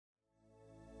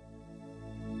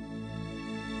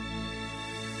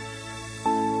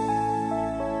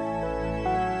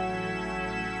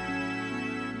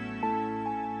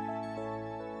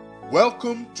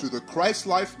Welcome to the Christ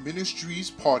Life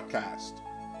Ministries podcast.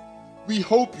 We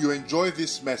hope you enjoy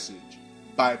this message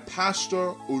by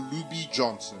Pastor Olubi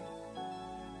Johnson.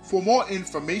 For more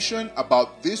information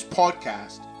about this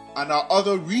podcast and our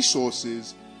other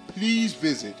resources, please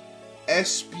visit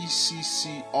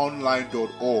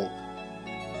spcconline.org.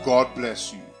 God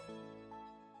bless you.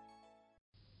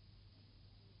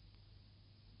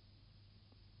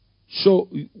 So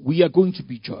we are going to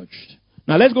be judged.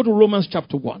 Now let's go to Romans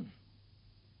chapter 1.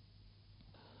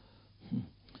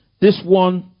 This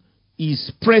one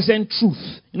is present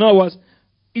truth. In other words,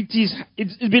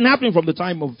 it's been happening from the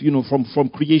time of, from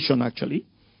creation actually,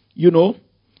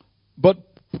 but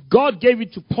God gave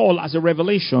it to Paul as a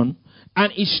revelation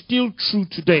and it's still true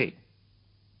today.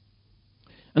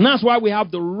 And that's why we have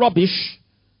the rubbish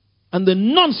and the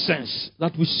nonsense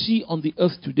that we see on the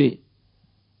earth today.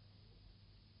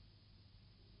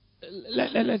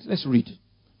 Let's read.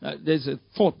 There's a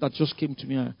thought that just came to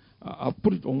me. I'll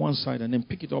put it on one side and then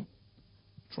pick it up.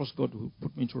 Trust God will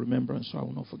put me into remembrance so I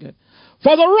will not forget.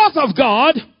 For the wrath of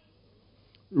God,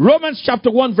 Romans chapter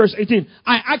 1 verse 18.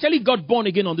 I actually got born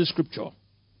again on this scripture.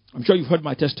 I'm sure you've heard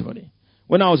my testimony.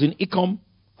 When I was in ICOM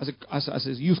as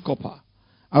a youth corper,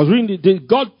 I was reading.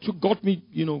 God got me,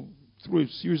 through a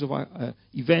series of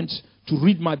events to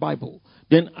read my Bible.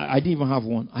 Then I didn't even have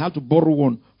one. I had to borrow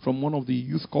one from one of the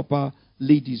youth corper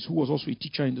ladies who was also a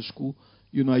teacher in the school.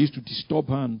 I used to disturb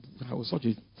her and I was such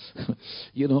a,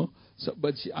 So,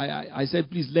 but I said,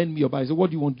 please lend me your Bible. I said, what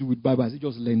do you want to do with Bible? I said,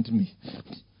 just lend me.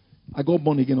 I got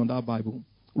born again on that Bible,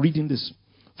 reading this.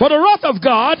 For the wrath of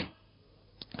God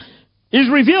is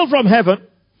revealed from heaven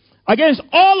against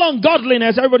all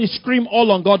ungodliness. Everybody scream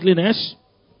all ungodliness.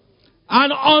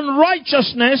 And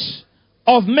unrighteousness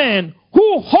of men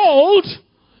who hold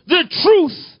the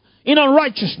truth in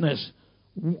unrighteousness.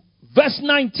 Verse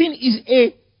 19 is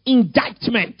a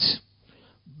indictment.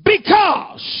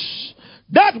 Because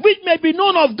that which may be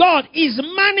known of God is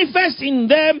manifest in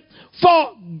them,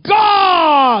 for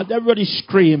God, everybody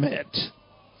scream it,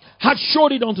 had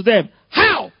showed it unto them.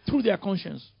 How? Through their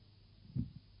conscience.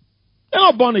 They're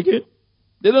not born again.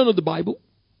 They don't know the Bible.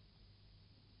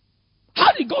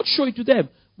 How did God show it to them?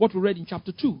 What we read in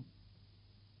chapter 2.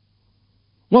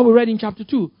 What we read in chapter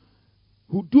 2.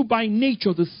 Who do by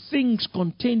nature the things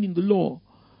contained in the law.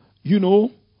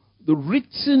 The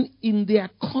written in their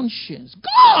conscience.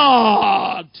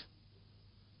 God!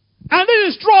 And this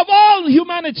is true of all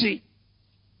humanity.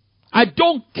 I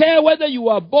don't care whether you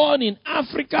are born in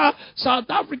Africa, South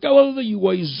Africa, whether you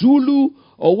are a Zulu,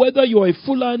 or whether you are a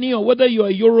Fulani, or whether you are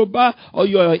a Yoruba, or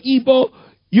you are Igbo.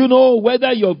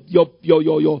 Whether your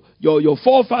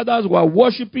forefathers were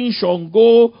worshipping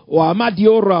Shango or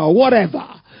Amadiora or whatever.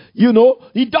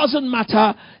 It doesn't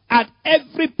matter. At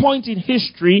every point in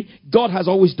history, God has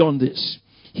always done this.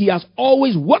 He has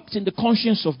always worked in the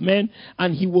conscience of men,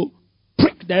 and he will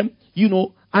prick them,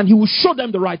 and he will show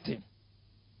them the right thing.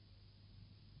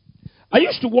 I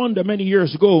used to wonder many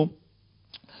years ago,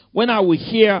 when I would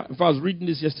hear, if I was reading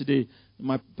this yesterday,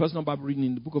 my personal Bible reading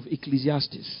in the book of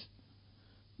Ecclesiastes.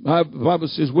 The Bible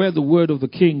says, where the word of the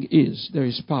king is, there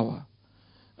is power.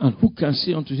 And who can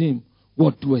say unto him,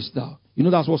 what doest thou?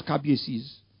 That's what Kabiesi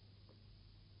is.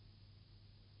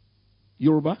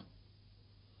 Yoruba.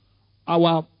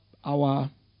 Our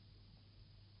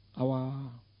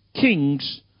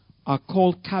kings are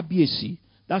called Kabiesi.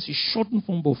 That's a shortened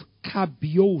form of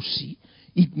Kabiosi.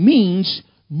 It means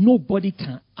nobody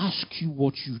can ask you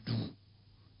what you do.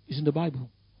 It's in the Bible.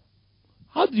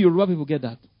 How do Yoruba people get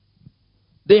that?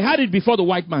 They had it before the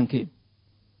white man came.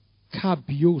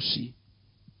 Kabiosi.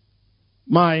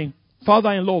 My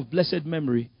father-in-law of blessed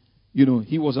memory,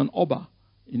 he was an Oba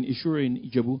in Ishure in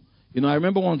Ijebu. I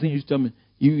remember one thing he used to tell me.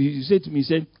 He said to me, he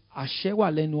said, Ashewa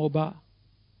lenu Oba.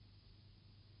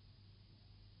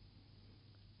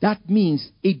 That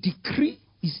means a decree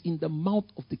is in the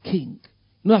mouth of the king.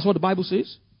 That's what the Bible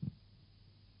says.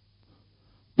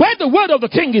 Where the word of the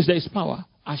king is, there is power.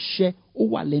 Ashe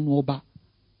owa lenu Oba.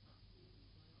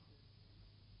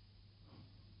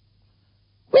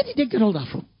 Where did they get all that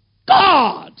from?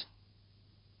 God!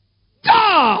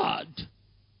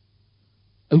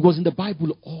 It was in the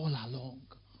Bible all along.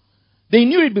 They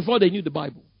knew it before they knew the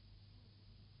Bible.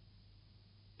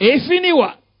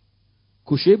 Efiniwa.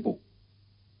 Kushebo.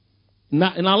 In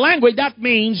our language, that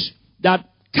means that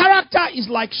character is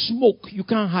like smoke. You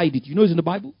can't hide it. It's in the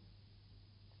Bible.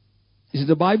 Is it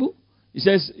the Bible? It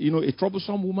says, a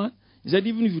troublesome woman. He said,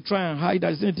 even if you try and hide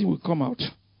that, anything will come out.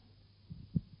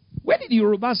 Where did the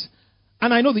Yorubas,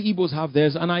 and I know the Igbos have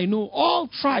theirs, and I know all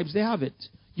tribes, they have it.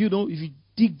 If you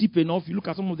dig deep enough, you look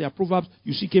at some of their proverbs,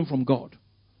 you see it came from God.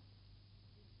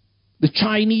 the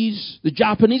Chinese, the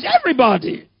Japanese,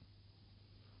 everybody.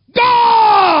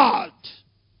 God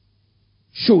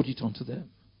showed it unto them.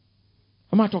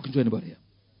 Am I talking to anybody here?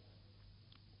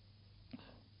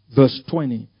 Verse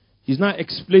 20. He's now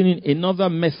explaining another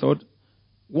method.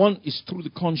 One is through the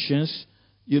conscience.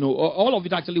 All of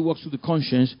it actually works through the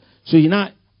conscience. So he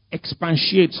now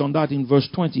expatiates on that in verse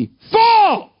 20.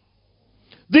 For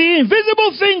the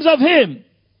invisible things of him.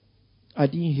 I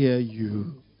didn't hear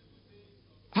you.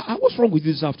 What's wrong with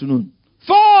you this afternoon?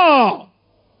 For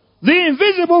the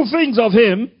invisible things of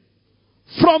him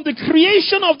from the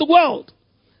creation of the world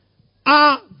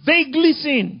are vaguely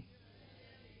seen.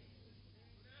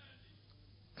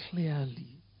 Clearly.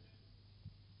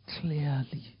 You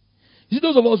see,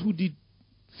 those of us who did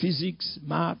physics,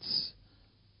 maths,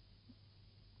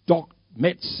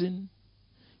 medicine,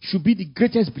 should be the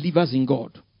greatest believers in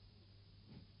God.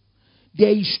 There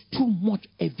is too much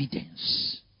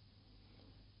evidence.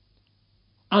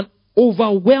 An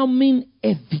overwhelming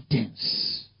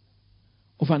evidence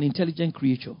of an intelligent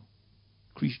creator.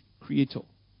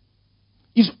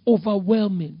 It's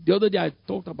overwhelming. The other day I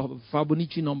talked about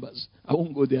Fibonacci numbers. I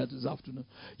won't go there this afternoon.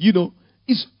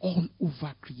 It's all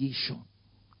over creation.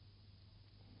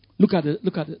 Look at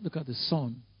the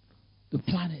sun, the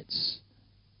planets,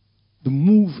 the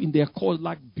move in their course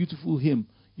like beautiful hymn.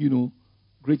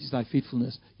 Great is thy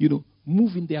faithfulness.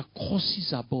 Move in their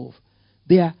courses above.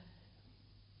 They are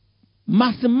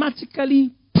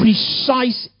mathematically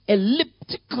precise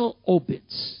elliptical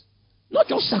orbits, not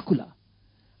just circular.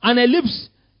 An ellipse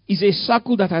is a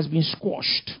circle that has been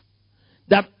squashed,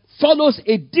 that follows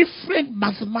a different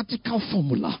mathematical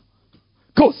formula.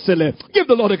 Go, Celeb. Give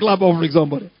the Lord a clap offering,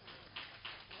 somebody.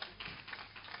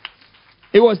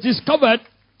 It was discovered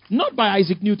not by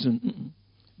Isaac Newton,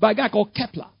 by a guy called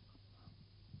Kepler.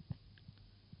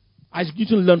 Isaac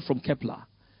Newton learned from Kepler.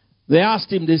 They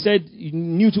asked him, they said,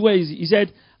 Newton, where is he? He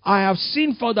said, I have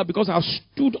seen further because I have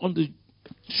stood on the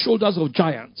shoulders of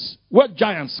giants. What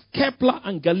giants? Kepler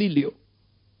and Galileo.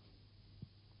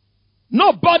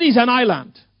 Nobody is an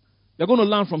island. You're going to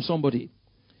learn from somebody.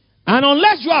 And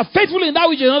unless you are faithful in that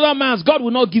which is another man's, God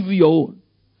will not give you your own.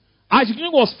 Isaac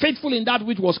Newton was faithful in that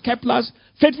which was Kepler's,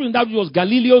 faithful in that which was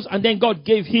Galileo's, and then God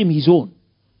gave him his own.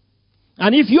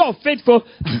 And if you are faithful,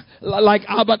 like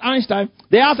Albert Einstein,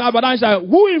 they asked Albert Einstein,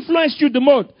 who influenced you the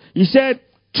most? He said,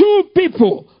 2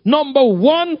 people. Number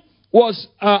 1 was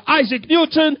Isaac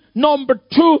Newton. Number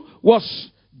 2 was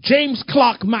James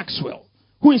Clerk Maxwell,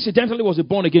 who incidentally was a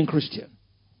born-again Christian.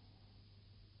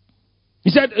 He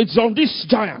said, it's on these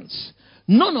giants.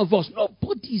 None of us,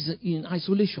 nobody is in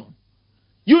isolation.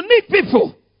 You need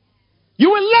people.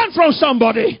 You will learn from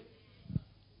somebody.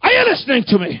 Are you listening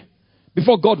to me?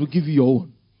 Before God will give you your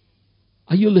own.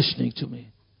 Are you listening to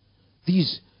me?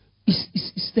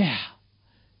 It's there.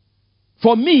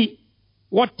 For me,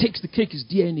 what takes the cake is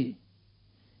DNA.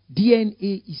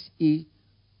 DNA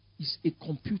is a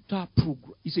computer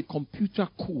program. It's a computer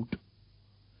code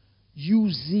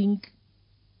using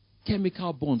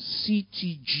chemical bonds,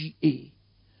 CTGA.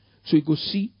 So it goes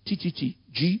C, T, T, T,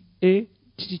 G, A, T,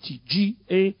 T, T, G,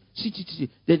 A, C, T, T, T.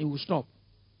 Then it will stop.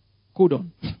 Hold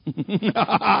on.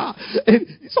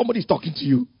 Somebody's talking to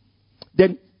you.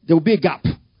 Then there will be a gap.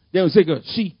 Then will say,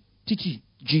 C, T, T,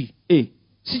 G, A,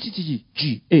 C, T, T,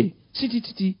 G, A, C, T,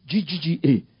 T, G, G, G,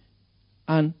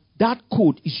 A. And that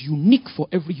code is unique for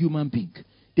every human being.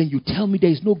 Then you tell me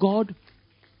there is no God?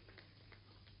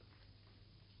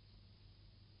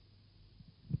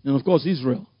 And of course,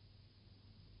 Israel.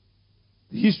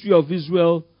 The history of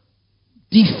Israel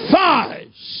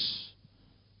defies.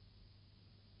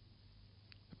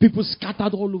 People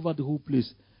scattered all over the whole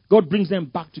place. God brings them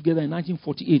back together in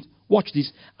 1948. Watch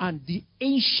this. And the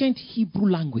ancient Hebrew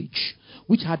language,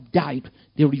 which had died,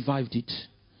 they revived it.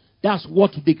 That's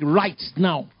what they write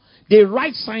now. They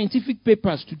write scientific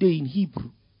papers today in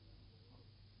Hebrew.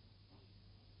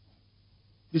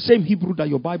 The same Hebrew that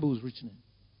your Bible was written in,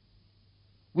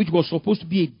 which was supposed to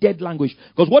be a dead language.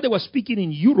 Because what they were speaking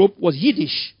in Europe was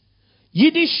Yiddish.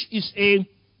 Yiddish is a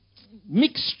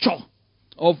mixture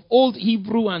of Old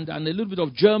Hebrew and a little bit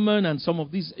of German and some of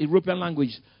these European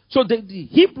languages. So the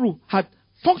Hebrew was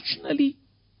functionally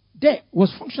dead.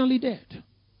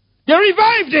 They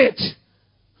revived it.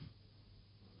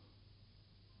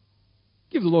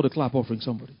 Give the Lord a clap offering,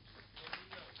 somebody.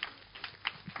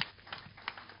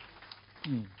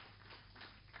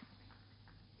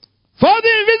 For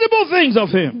the invisible things of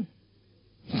him,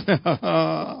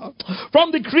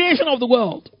 from the creation of the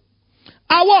world,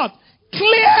 are what?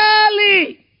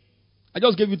 Clearly. I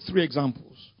just gave you 3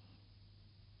 examples.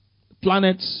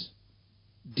 Planets,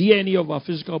 DNA of our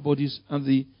physical bodies, and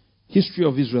the history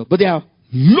of Israel. But they are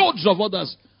loads of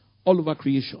others all over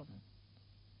creation.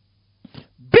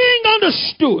 Being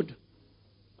understood,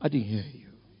 I didn't hear you,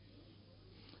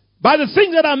 by the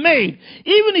things that are made,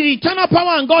 even in eternal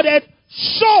power and Godhead,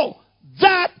 so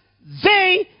that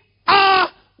they are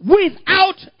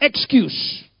without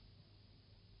excuse.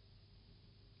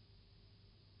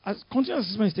 As continuous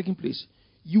assessment is taking place,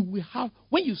 you will have,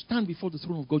 when you stand before the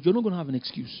throne of God, you're not going to have an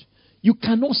excuse. You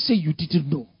cannot say you didn't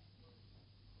know.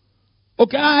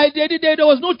 Okay, there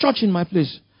was no church in my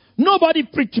place. Nobody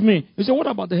preached to me. You say, what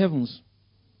about the heavens?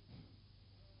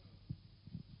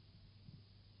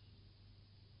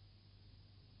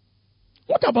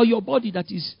 What about your body that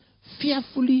is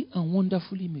fearfully and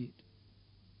wonderfully made?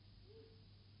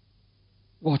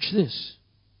 Watch this.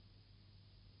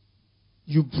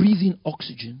 You breathe in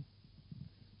oxygen.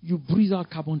 You breathe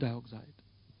out carbon dioxide.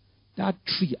 That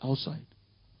tree outside,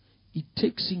 it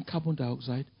takes in carbon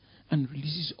dioxide and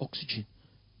releases oxygen.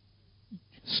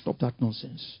 Stop that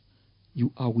nonsense.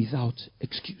 You are without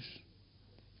excuse.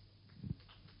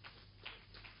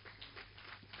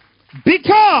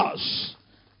 Because,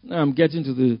 now I'm getting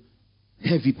to the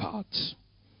heavy parts.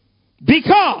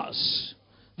 Because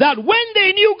that when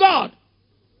they knew God,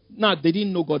 now they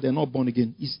didn't know God, they're not born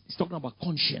again. He's talking about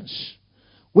conscience.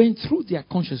 When through their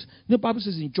conscience, the Bible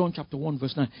says in John chapter 1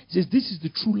 verse 9, it says, this is the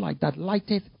true light that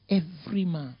lighteth every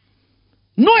man.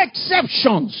 No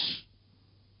exceptions.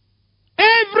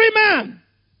 Every man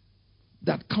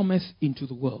that cometh into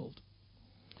the world.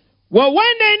 Well,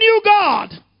 when they knew God,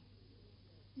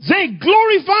 they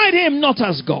glorified him not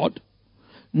as God,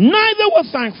 neither were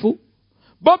thankful,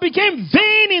 but became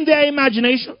vain in their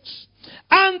imaginations,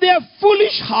 and their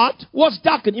foolish heart was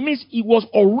darkened. It means it was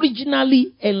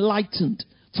originally enlightened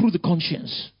through the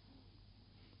conscience.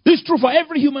 This is true for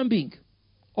every human being.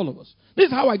 All of us. This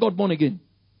is how I got born again.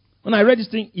 When I read this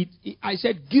thing, I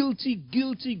said, guilty,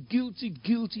 guilty, guilty,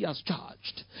 guilty as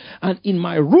charged. And in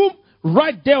my room,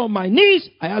 right there on my knees,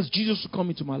 I asked Jesus to come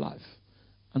into my life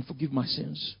and forgive my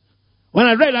sins. When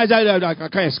I realized I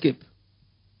can't escape.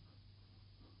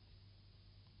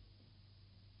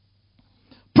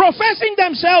 Professing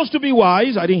themselves to be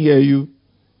wise. I didn't hear you.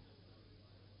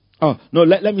 Oh, no,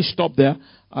 let me stop there.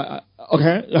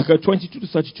 Okay, 22 to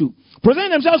 32.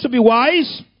 Presenting themselves to be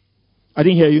wise. I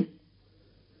didn't hear you.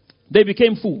 They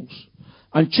became fools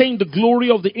and changed the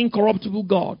glory of the incorruptible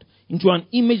God into an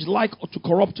image like to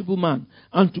corruptible man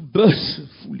and to birds,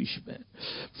 foolish men,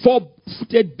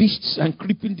 four-footed beasts and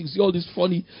creeping things, all these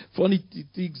funny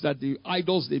things that the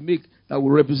idols they make that will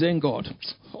represent God.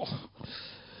 Oh.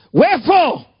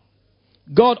 Wherefore,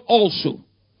 God also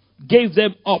gave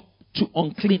them up to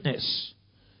uncleanness.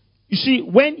 You see,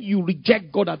 when you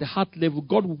reject God at the heart level,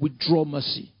 God will withdraw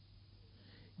mercy.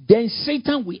 Then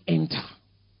Satan will enter.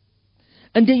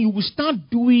 And then you will start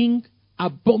doing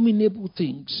abominable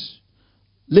things.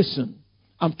 Listen,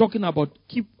 I'm talking about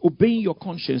keep obeying your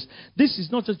conscience. This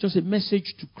is not just a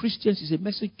message to Christians, it's a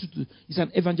message it's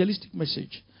an evangelistic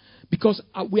message. Because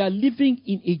we are living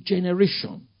in a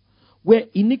generation where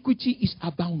iniquity is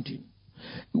abounding.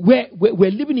 Where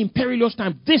we're living in perilous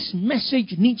times. This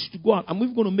message needs to go out. And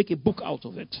we're going to make a book out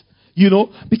of it. You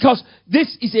know, because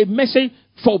this is a message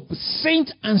for saint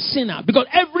and sinner. Because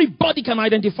everybody can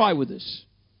identify with this.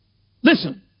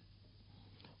 Listen.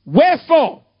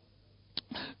 Wherefore,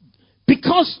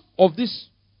 because of this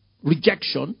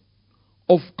rejection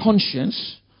of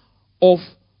conscience, of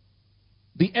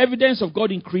the evidence of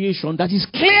God in creation that is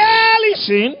clearly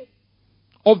seen,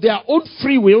 of their own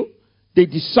free will, they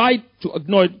decide to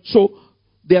ignore it. So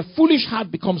their foolish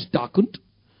heart becomes darkened.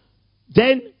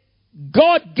 Then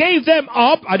God gave them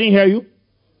up, I didn't hear you,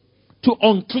 to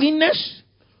uncleanness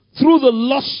through the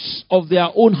lusts of their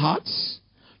own hearts,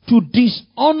 to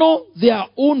dishonor their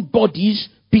own bodies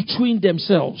between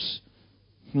themselves.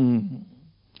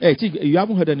 Hey, you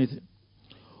haven't heard anything.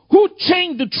 Who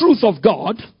changed the truth of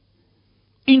God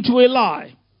into a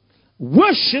lie,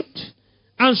 worshipped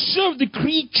and served the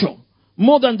creature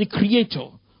more than the creator,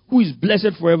 who is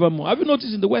blessed forevermore. Have you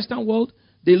noticed in the Western world,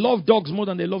 they love dogs more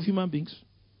than they love human beings?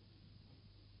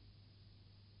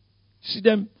 See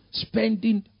them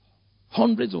spending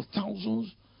hundreds of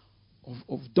thousands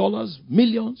of dollars,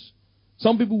 millions.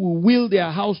 Some people will will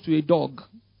their house to a dog.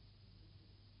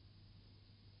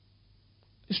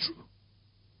 It's true.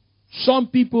 Some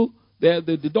people,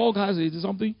 the dog has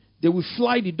something, they will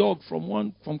fly the dog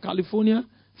from California,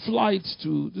 fly it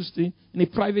to this thing in a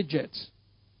private jet.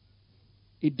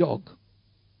 A dog.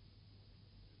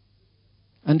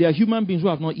 And they are human beings who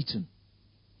have not eaten.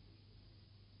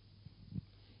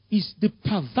 It's the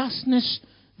perverseness,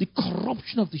 the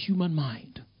corruption of the human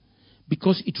mind.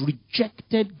 Because it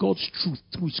rejected God's truth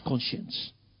through its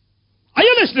conscience. Are you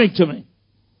listening to me?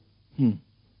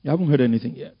 You haven't heard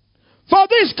anything yet. For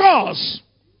this cause,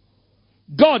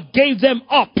 God gave them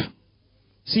up.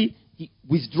 See, he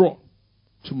withdraw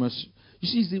to mercy. You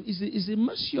see, it's the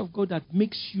mercy of God that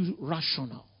makes you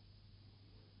rational.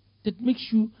 That makes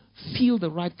you feel the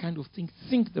right kind of thing,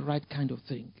 think the right kind of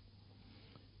thing.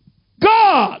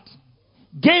 God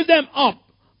gave them up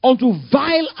unto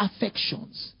vile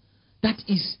affections. That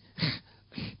is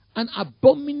an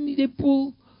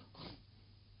abominable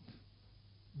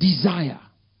desire.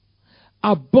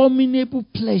 Abominable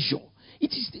pleasure.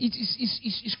 It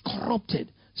is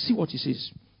corrupted. See what he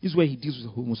says. This is where he deals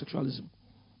with homosexualism.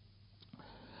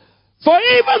 For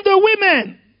even the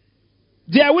women,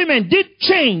 their women did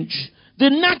change the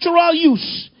natural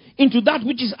use into that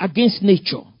which is against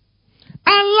nature.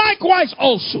 And likewise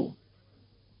also,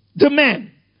 the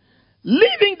men,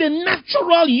 leaving the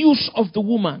natural use of the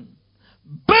woman,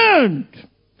 burned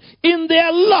in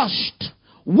their lust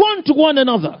one to one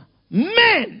another.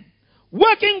 Men,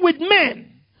 working with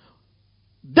men,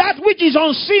 that which is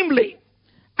unseemly,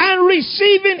 and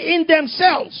receiving in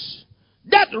themselves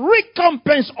that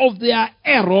recompense of their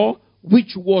error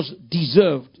which was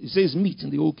deserved. It says meat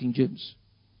in the Old King James.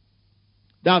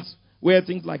 That's where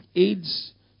things like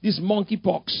AIDS, this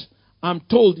monkeypox, I'm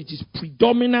told it is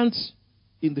predominant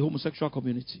in the homosexual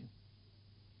community.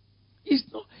 It's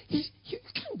not, you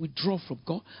can't withdraw from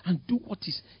God and do what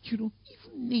is, even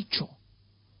nature.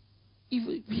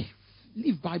 Even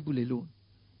leave Bible alone.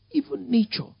 Even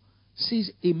nature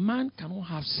says a man cannot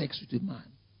have sex with a man.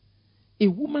 A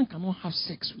woman cannot have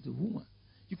sex with a woman.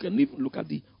 You can even look at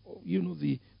the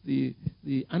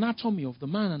anatomy of the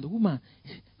man and the woman.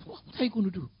 What are you going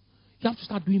to do? You have to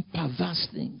start doing perverse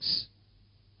things.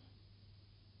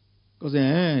 Because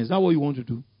is that what you want to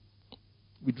do?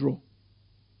 Withdraw.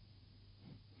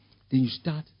 Then you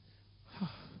start.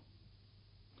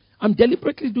 I'm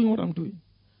deliberately doing what I'm doing.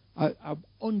 I'm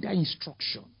under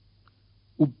instruction.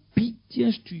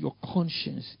 Obedience to your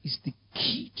conscience is the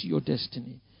key to your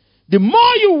destiny. The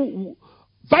more you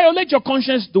violate your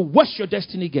conscience, the worse your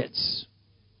destiny gets.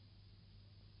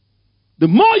 The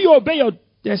more you obey your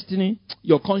destiny,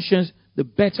 your conscience, the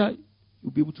better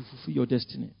you'll be able to fulfill your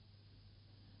destiny.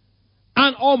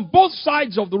 And on both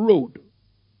sides of the road,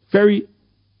 very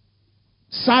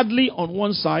sadly on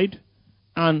one side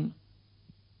and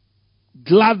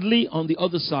gladly on the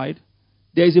other side,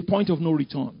 there is a point of no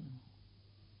return.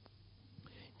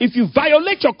 If you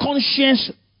violate your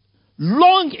conscience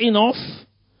long enough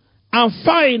and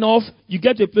far enough, you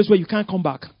get to a place where you can't come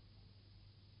back.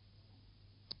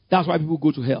 That's why people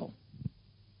go to hell.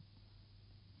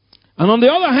 And on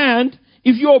the other hand,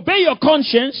 if you obey your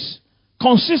conscience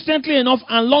consistently enough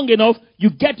and long enough, you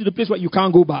get to the place where you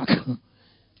can't go back.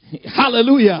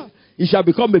 Hallelujah. He shall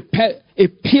become a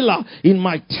pillar in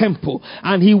my temple,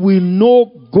 and he will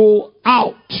not go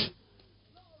out.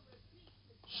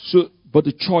 So, but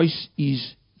the choice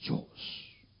is yours.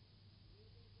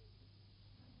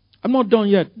 I'm not done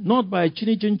yet. Not by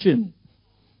chinny chin chin.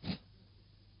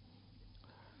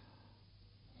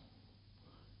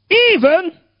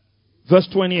 Even, verse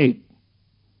 28.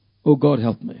 Oh God,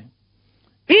 help me.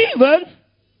 Even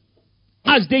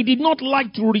as they did not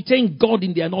like to retain God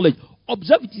in their knowledge.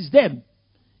 Observe, it is them.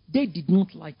 They did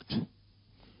not like to.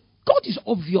 God is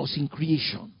obvious in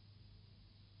creation.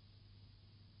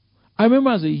 I remember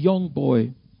as a young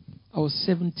boy, I was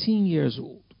 17 years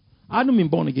old. I hadn't been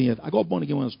born again yet. I got born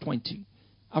again when I was 20,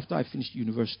 after I finished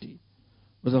university.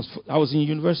 But I was in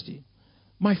university.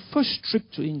 My first trip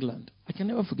to England, I can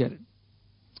never forget it.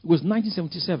 It was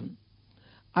 1977.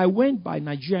 I went by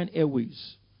Nigerian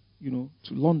Airways, to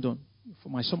London for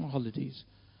my summer holidays.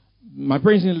 My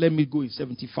parents didn't let me go in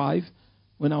 75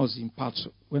 when I was in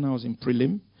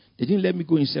prelim. They didn't let me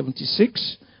go in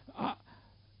 76.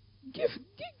 Give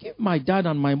my dad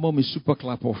and my mom a super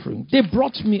clap offering. They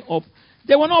brought me up.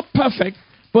 They were not perfect,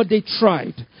 but they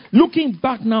tried. Looking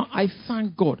back now, I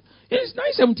thank God. It's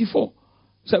 1974.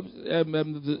 So,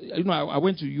 I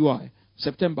went to UI,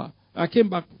 September. I came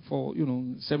back for,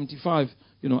 75.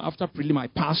 After prelim, I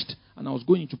passed, and I was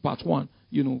going into part 1.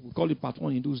 We call it part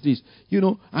 1 in those days.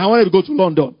 I wanted to go to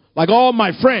London. Like all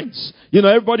my friends.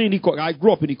 Everybody in Ikoyi. I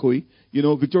grew up in Ikoyi.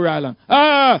 Victoria Island.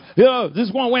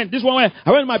 This one went.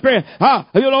 I went with my parents. I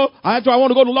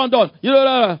want to go to London.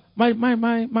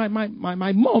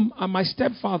 My mom and my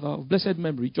stepfather of blessed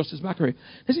memory, Justice Bakare,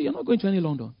 they said, you're not going to any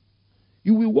London.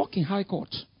 You will work in high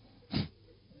court.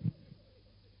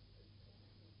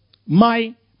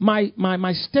 My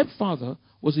stepfather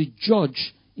was a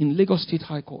judge in Lagos State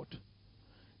High Court.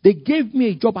 They gave me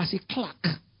a job as a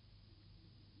clerk.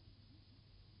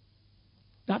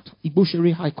 That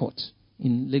Igboshere High Court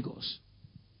in Lagos.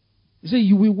 He said,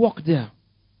 you will walk there.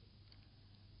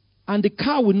 And the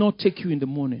car will not take you in the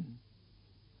morning.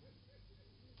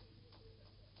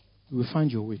 You will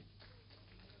find your way.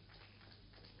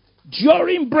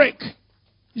 During break.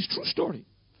 It's a true story.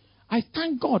 I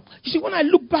thank God. You see, when I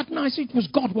look back now, I see it was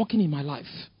God working in my life.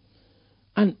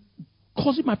 And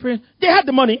causing my parents. They had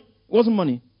the money. It wasn't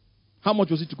money. How much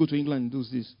was it to go to England in those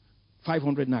days?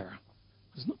 500 naira.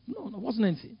 No, it wasn't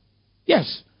anything.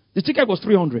 Yes, the ticket was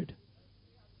 300.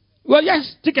 Well,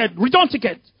 yes, return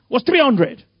ticket was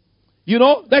 300. You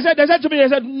know, they said to me,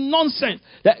 nonsense.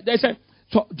 They said,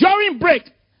 so during break,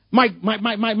 my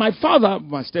father,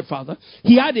 my stepfather,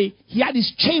 he had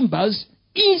his chambers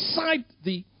inside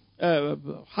the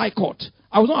High Court.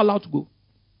 I was not allowed to go.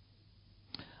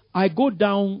 I go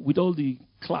down with all the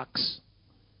clerks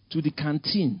to the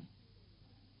canteen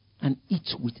and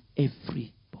eat with everybody.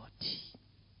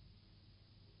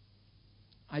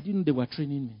 I didn't know they were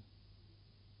training me.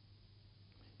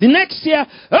 The next year,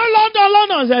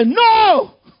 London, I said,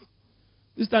 no!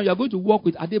 This time you are going to work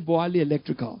with Adeboale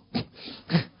Electrical.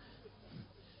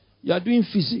 You are doing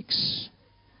physics.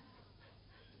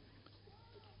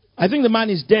 I think the man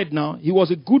is dead now. He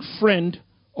was a good friend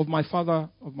of my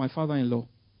father-in-law.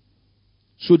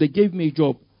 So they gave me a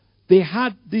job. They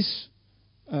had this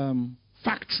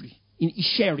factory in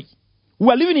Isheri. We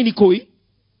were living in Ikoyi.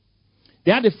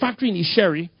 They had a factory in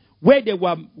Isheri where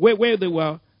they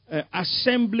were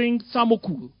assembling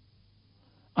thermocool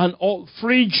and all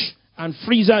fridge and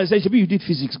freezer. I said, you did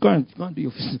physics. Go and do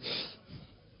your physics.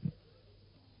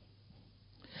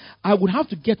 I would have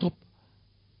to get up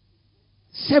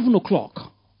 7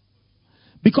 o'clock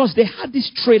because they had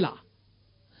this trailer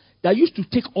that used to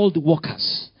take all the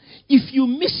workers. If you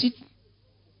miss it,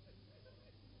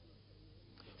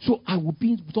 so I would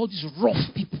be with all these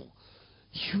rough people,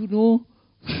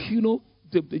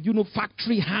 the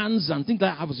factory hands and things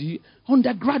like that. I was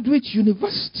undergraduate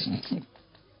university.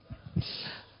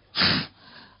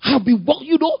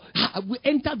 We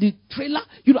enter the trailer.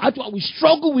 I will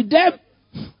struggle with them.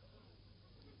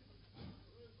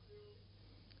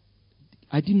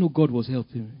 I didn't know God was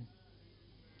helping me.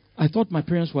 I thought my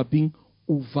parents were being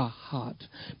over hard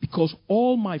because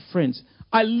all my friends,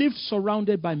 I lived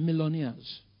surrounded by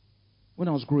millionaires when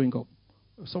I was growing up.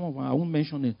 Some of them, I won't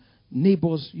mention the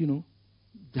neighbors,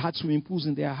 they had swimming pools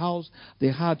in their house.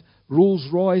 They had Rolls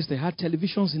Royce. They had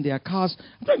televisions in their cars.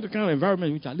 I'm trying to kind of environment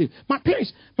in which I live. My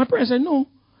parents said, no.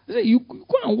 They said, you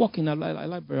go and work in a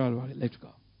library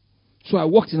electrical. So I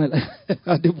worked in a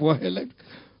electrical.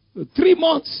 3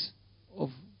 months of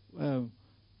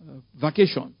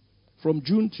vacation from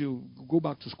June to go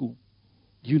back to school.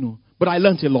 But I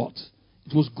learned a lot.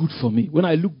 It was good for me. When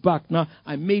I look back now,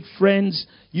 I made friends,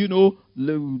 ate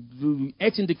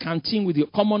in the canteen with the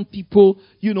common people,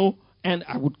 and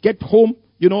I would get home,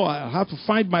 I have to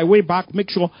find my way back,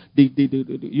 make sure they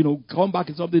come back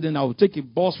and something, then I would take a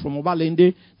bus from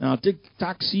Obalende, and I'll take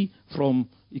taxi from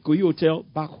Ikoyi Hotel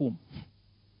back home.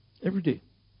 Every day.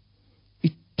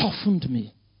 It toughened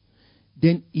me.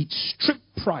 Then it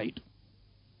stripped pride.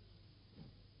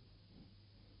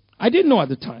 I didn't know at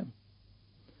the time.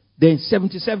 Then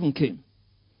 77 came.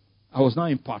 I was now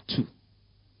in part 2.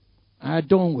 I had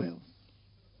done well.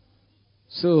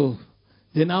 So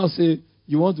they now say,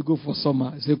 you want to go for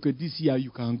summer? I said, okay, this year you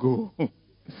can go.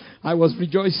 I was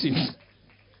rejoicing.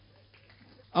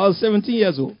 I was 17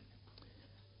 years old.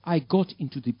 I got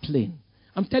into the plane.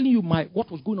 I'm telling you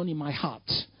what was going on in my heart.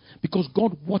 Because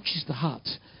God watches the heart.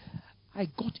 I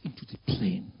got into the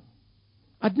plane.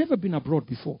 I'd never been abroad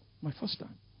before. My first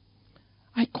time.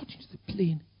 I got into the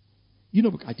plane.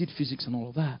 I did physics and all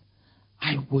of that.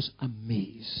 I was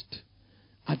amazed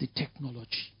at the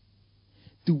technology.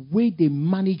 The way they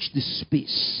managed the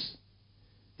space.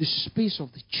 The space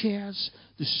of the chairs.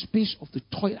 The space of the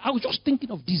toilet. I was just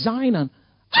thinking of design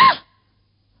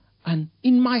and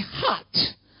in my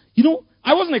heart,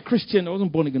 I wasn't a Christian. I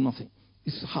wasn't born again, nothing.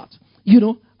 It's the heart.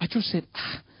 I just said,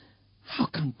 how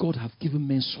can God have given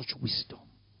men such wisdom?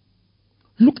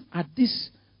 Look at this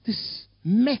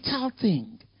metal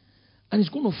thing. And it's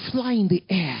going to fly in the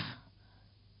air.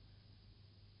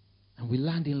 And we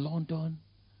land in London.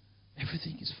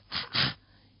 Everything is...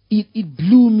 It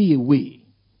blew me away.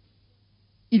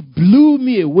 It blew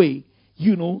me away,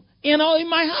 in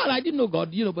my heart, I didn't know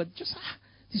God, but just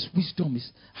this wisdom is...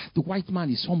 the white man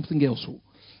is something else.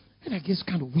 And I guess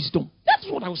kind of wisdom. That's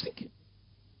what I was thinking.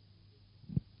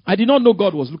 I did not know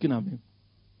God was looking at me.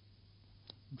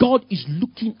 God is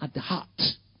looking at the heart.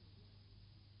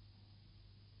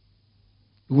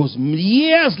 It was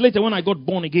years later when I got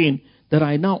born again that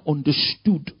I now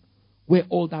understood where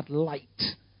all that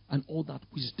light and all that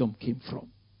wisdom came from.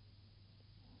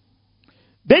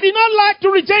 They did not like to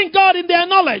retain God in their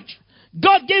knowledge.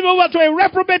 God gave over to a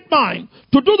reprobate mind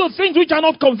to do the things which are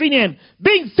not convenient,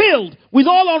 being filled with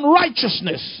all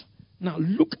unrighteousness. Now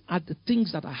look at the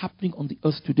things that are happening on the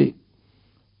earth today.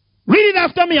 Read it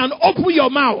after me and open your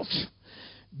mouth.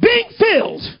 Being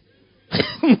filled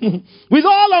with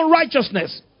all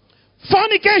unrighteousness,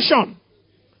 fornication,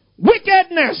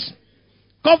 wickedness,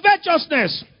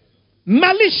 covetousness,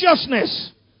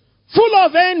 maliciousness, full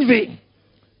of envy,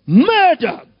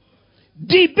 murder,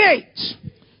 debate,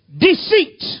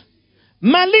 deceit,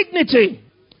 malignity,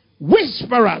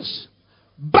 whisperers,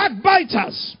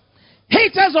 backbiters,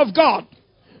 haters of God,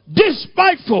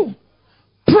 despiteful,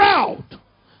 proud,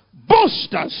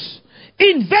 boasters,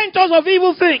 inventors of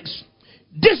evil things,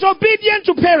 disobedient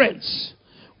to parents,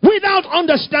 without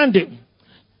understanding,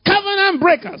 covenant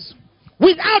breakers,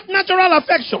 without natural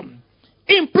affection,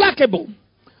 implacable,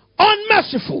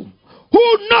 unmerciful,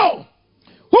 who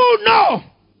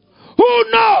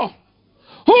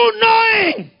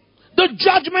knowing the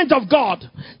judgment of God,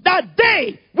 that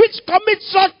they which commit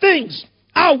such things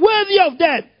are worthy of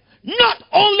death, not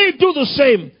only do the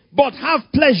same, but have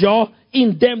pleasure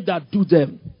in them that do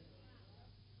them.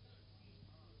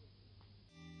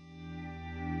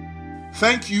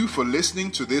 Thank you for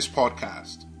listening to this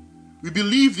podcast. We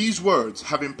believe these words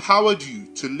have empowered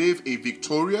you to live a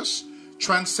victorious,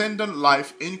 transcendent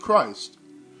life in Christ.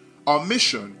 Our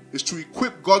mission is to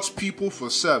equip God's people for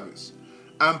service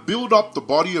and build up the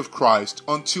body of Christ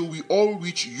until we all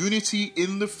reach unity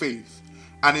in the faith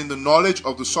and in the knowledge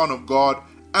of the Son of God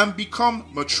and become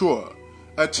mature,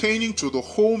 attaining to the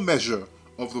whole measure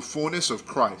of the fullness of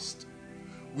Christ.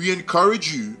 We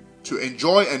encourage you to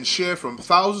enjoy and share from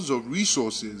thousands of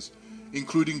resources,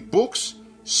 including books,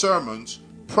 sermons,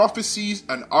 prophecies,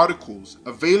 and articles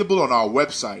available on our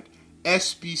website,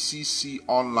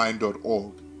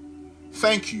 spcconline.org.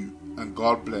 Thank you, and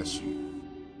God bless you.